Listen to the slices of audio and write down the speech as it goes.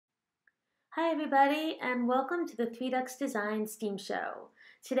Hi everybody, and welcome to the 3Ducks Design STEAM Show.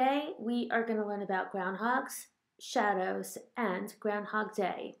 Today we are going to learn about groundhogs, shadows, and Groundhog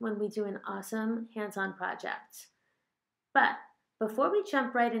Day when we do an awesome hands-on project. But before we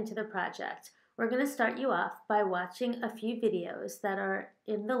jump right into the project, we're going to start you off by watching a few videos that are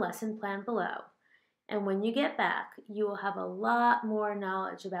in the lesson plan below. And when you get back, you will have a lot more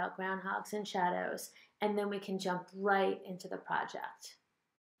knowledge about groundhogs and shadows, and then we can jump right into the project.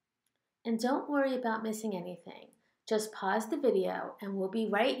 And don't worry about missing anything. Just pause the video and we'll be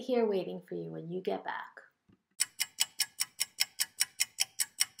right here waiting for you when you get back.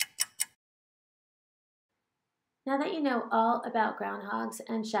 Now that you know all about groundhogs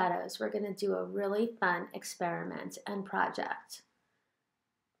and shadows, we're going to do a really fun experiment and project.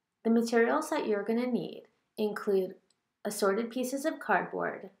 The materials that you're going to need include assorted pieces of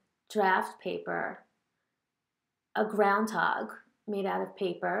cardboard, draft paper, a groundhog made out of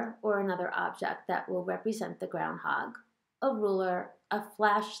paper or another object that will represent the groundhog, a ruler, a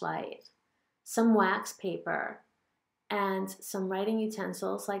flashlight, some wax paper, and some writing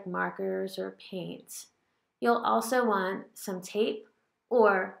utensils like markers or paint. You'll also want some tape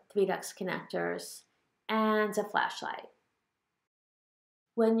or 3Ducks connectors and a flashlight.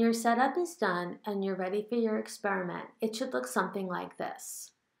 When your setup is done and you're ready for your experiment, it should look something like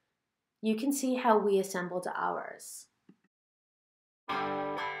this. You can see how we assembled ours.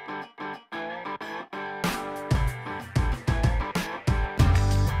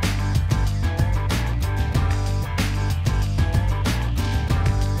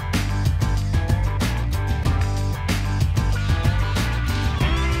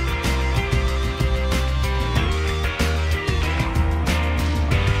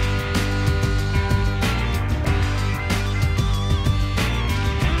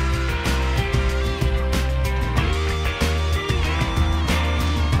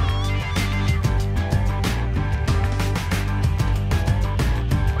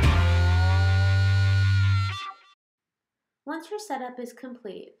 Once your setup is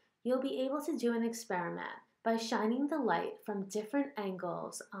complete, you'll be able to do an experiment by shining the light from different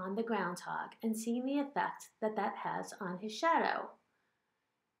angles on the groundhog and seeing the effect that that has on his shadow.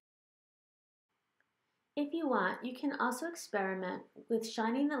 If you want, you can also experiment with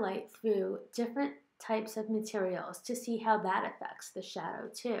shining the light through different types of materials to see how that affects the shadow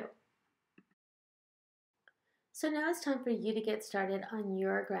too. So now it's time for you to get started on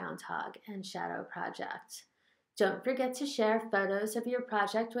your groundhog and shadow project. Don't forget to share photos of your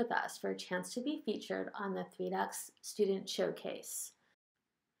project with us for a chance to be featured on the 3Ducks Student Showcase.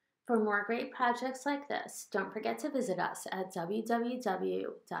 For more great projects like this, don't forget to visit us at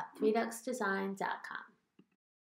www.3ducksdesign.com.